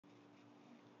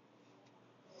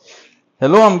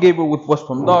Hello, I'm Gabriel with West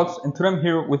from Dogs, and today I'm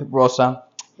here with Rosa,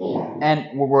 and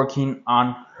we're working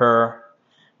on her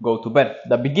go to bed,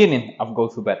 the beginning of go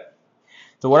to bed.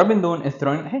 So what I've been doing is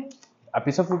throwing a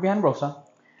piece of food behind Rosa,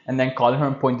 and then calling her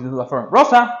and pointing to the floor.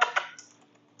 Rosa!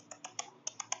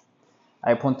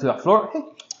 I point to the floor,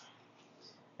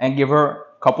 and give her a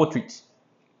couple treats.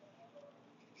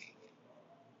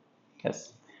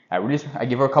 Yes, I release her. I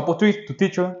give her a couple treats to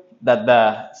teach her that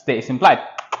the stay is implied.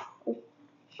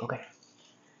 Okay.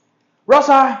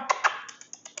 Rosa!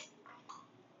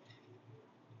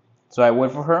 So I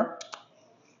wait for her.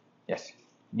 Yes.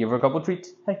 Give her a couple treats.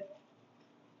 Hey.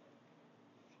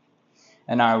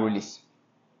 And now I release.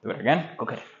 Do it again.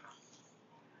 Okay.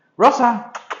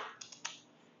 Rosa!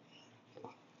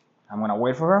 I'm gonna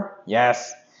wait for her.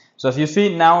 Yes. So as you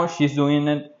see, now she's doing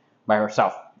it by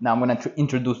herself. Now I'm gonna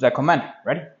introduce that command.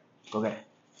 Ready? Go get it.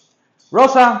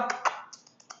 Rosa!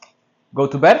 Go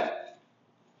to bed.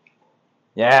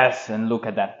 Yes, and look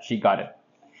at that. She got it.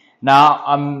 Now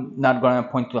I'm not gonna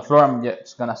point to the floor. I'm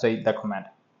just gonna say the command.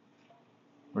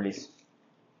 Release.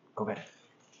 Go get it.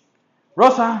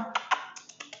 Rosa!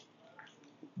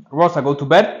 Rosa, go to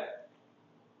bed.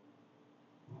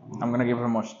 I'm gonna give her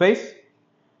more space.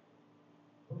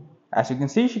 As you can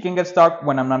see, she can get stuck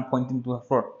when I'm not pointing to the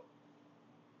floor.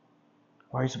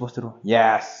 What are you supposed to do?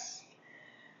 Yes.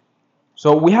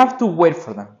 So we have to wait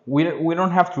for them. We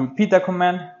don't have to repeat that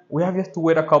command. We have just to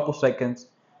wait a couple seconds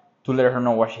to let her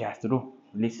know what she has to do.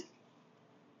 Release.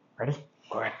 Ready?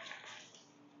 Go ahead.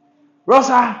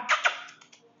 Rosa!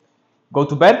 Go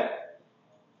to bed.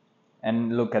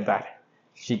 And look at that.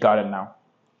 She got it now.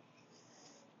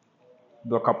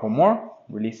 Do a couple more.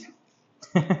 Release.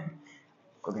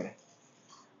 Go get it.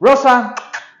 Rosa!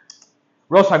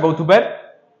 Rosa, go to bed.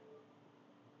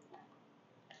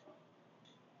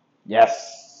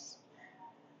 Yes.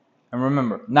 And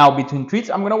remember, now between treats,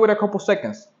 I'm going to wait a couple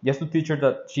seconds just to teach her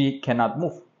that she cannot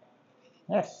move.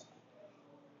 Yes.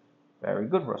 Very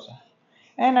good, Rosa.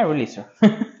 And I release her.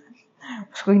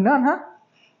 What's going on, huh?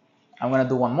 I'm going to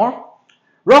do one more.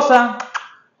 Rosa!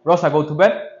 Rosa, go to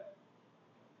bed.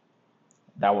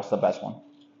 That was the best one.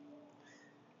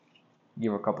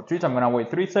 Give her a couple treats. I'm going to wait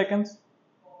 3 seconds.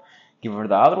 Give her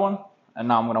the other one. And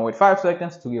now I'm going to wait 5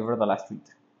 seconds to give her the last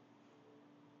treat.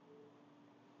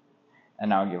 And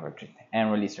now give her a treat.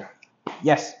 And release her.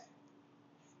 Yes.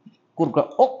 Good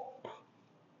girl. Oh.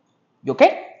 You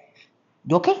okay?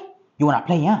 You okay? You want to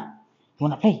play, huh? You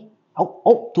want to play?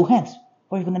 Oh, 2 hands.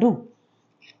 What are you going to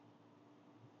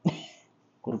do?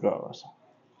 Good girl, Rosa.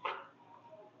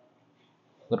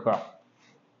 Good girl.